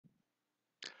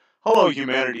Hello,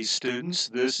 humanities students.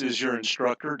 This is your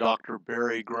instructor, Dr.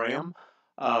 Barry Graham.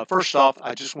 First off,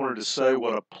 I just wanted to say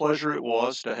what a pleasure it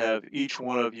was to have each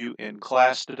one of you in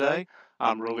class today.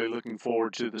 I'm really looking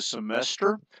forward to the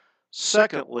semester.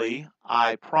 Secondly,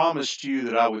 I promised you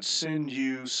that I would send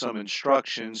you some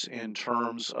instructions in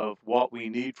terms of what we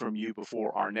need from you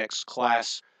before our next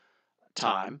class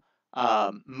time.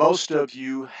 Most of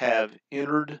you have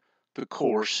entered the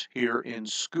course here in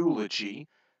Schoology.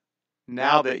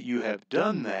 Now that you have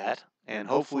done that, and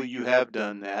hopefully you have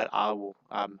done that,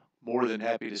 I'm more than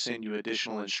happy to send you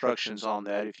additional instructions on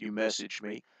that if you message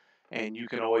me. And you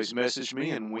can always message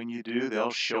me, and when you do,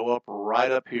 they'll show up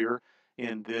right up here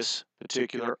in this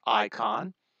particular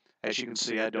icon. As you can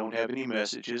see, I don't have any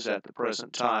messages at the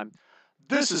present time.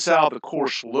 This is how the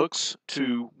course looks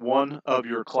to one of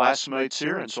your classmates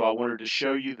here, and so I wanted to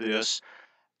show you this.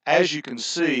 As you can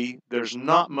see, there's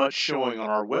not much showing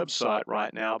on our website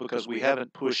right now because we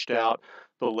haven't pushed out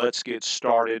the Let's Get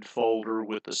Started folder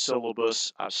with the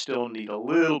syllabus. I still need a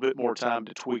little bit more time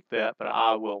to tweak that, but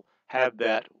I will have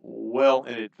that well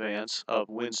in advance of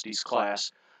Wednesday's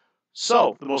class.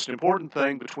 So, the most important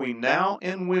thing between now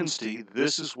and Wednesday,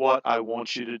 this is what I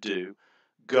want you to do.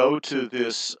 Go to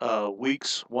this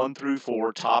weeks 1 through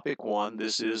 4, topic 1.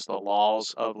 This is the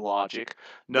laws of logic.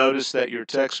 Notice that your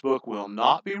textbook will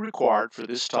not be required for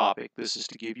this topic. This is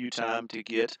to give you time to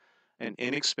get an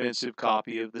inexpensive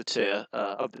copy of the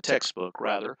textbook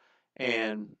rather.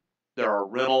 And there are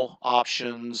rental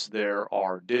options, there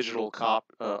are digital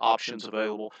options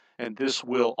available, and this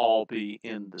will all be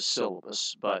in the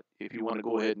syllabus. But if you want to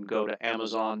go ahead and go to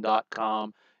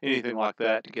Amazon.com, anything like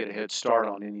that to get a head start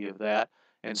on any of that,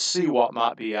 and see what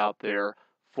might be out there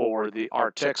for our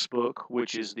textbook,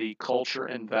 which is the Culture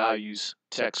and Values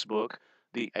textbook,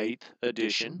 the 8th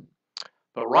edition.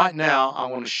 But right now, I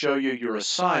want to show you your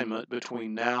assignment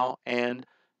between now and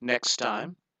next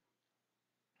time.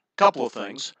 Couple of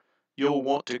things. You'll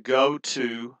want to go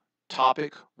to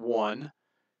topic 1,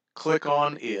 click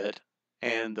on it,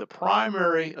 and the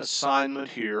primary assignment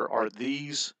here are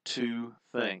these two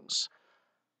things.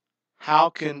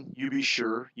 How can you be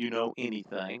sure you know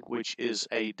anything, which is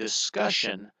a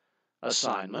discussion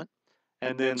assignment.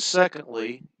 And then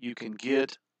secondly, you can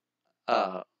get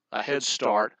a head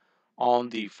start on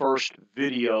the first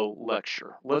video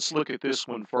lecture. Let's look at this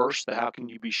one first, the how can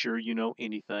you be sure you know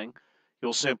anything.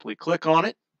 You'll simply click on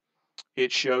it.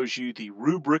 It shows you the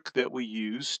rubric that we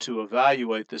use to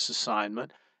evaluate this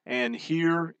assignment. And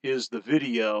here is the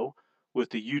video with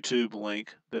the YouTube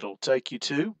link that'll take you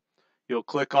to. You'll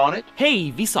click on it.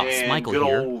 Hey, Vsauce, And Michael good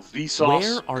here. old Vsauce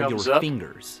Where are comes your up,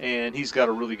 fingers? and he's got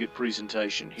a really good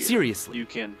presentation here. Seriously. You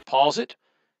can pause it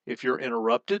if you're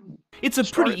interrupted. It's a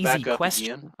Start pretty it back easy up question.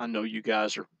 again. I know you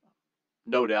guys are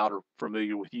no doubt are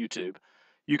familiar with YouTube.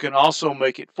 You can also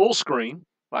make it full screen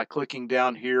by clicking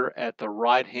down here at the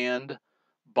right-hand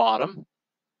bottom.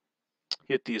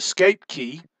 Hit the escape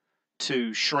key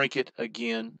to shrink it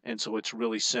again, and so it's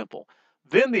really simple.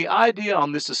 Then the idea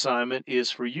on this assignment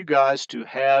is for you guys to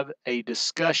have a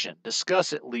discussion,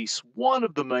 discuss at least one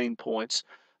of the main points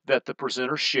that the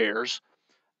presenter shares,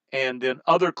 and then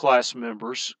other class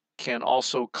members can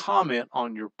also comment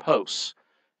on your posts.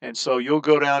 And so you'll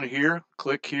go down here,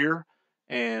 click here,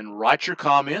 and write your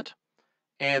comment.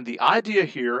 And the idea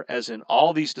here, as in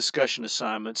all these discussion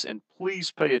assignments, and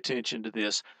please pay attention to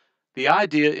this, the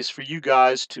idea is for you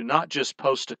guys to not just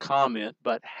post a comment,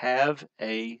 but have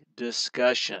a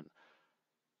discussion.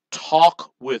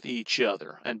 Talk with each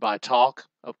other. And by talk,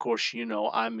 of course, you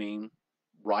know, I mean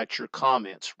write your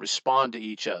comments, respond to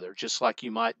each other, just like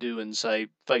you might do in, say,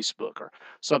 Facebook or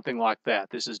something like that.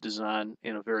 This is designed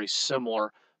in a very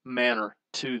similar manner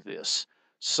to this.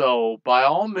 So by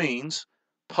all means,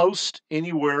 post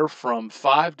anywhere from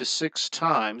 5 to 6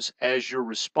 times as you're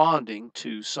responding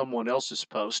to someone else's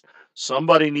post.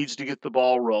 Somebody needs to get the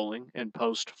ball rolling and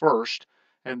post first.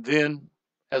 And then,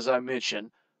 as I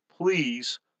mentioned,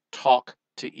 please talk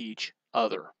to each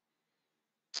other.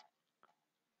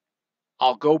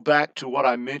 I'll go back to what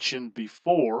I mentioned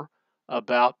before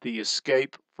about the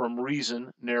escape from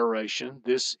reason narration.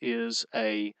 This is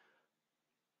a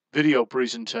video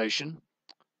presentation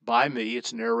by me.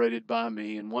 It's narrated by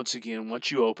me. And once again,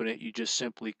 once you open it, you just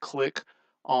simply click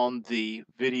on the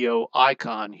video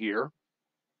icon here,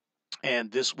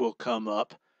 and this will come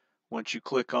up. Once you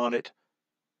click on it,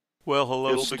 well,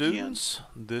 hello it'll students.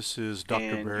 begin. This is Dr.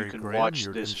 And Barry you can Graham, watch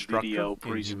your this instructor video in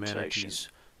presentation Humanities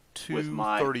with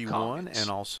my 231, comments. and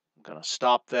also I'm going to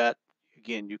stop that.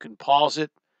 Again, you can pause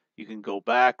it, you can go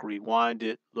back, rewind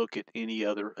it, look at any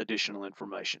other additional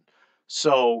information.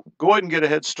 So go ahead and get a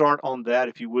head start on that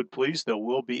if you would please. There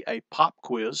will be a pop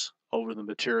quiz over the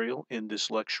material in this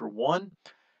lecture 1.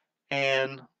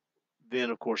 And then,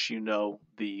 of course,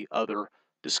 the other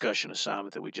discussion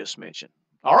assignment that we just mentioned.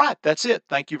 All right, that's it.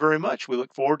 Thank you very much. We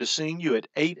look forward to seeing you at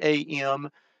 8 a.m.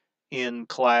 in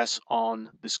class on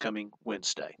this coming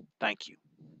Wednesday. Thank you.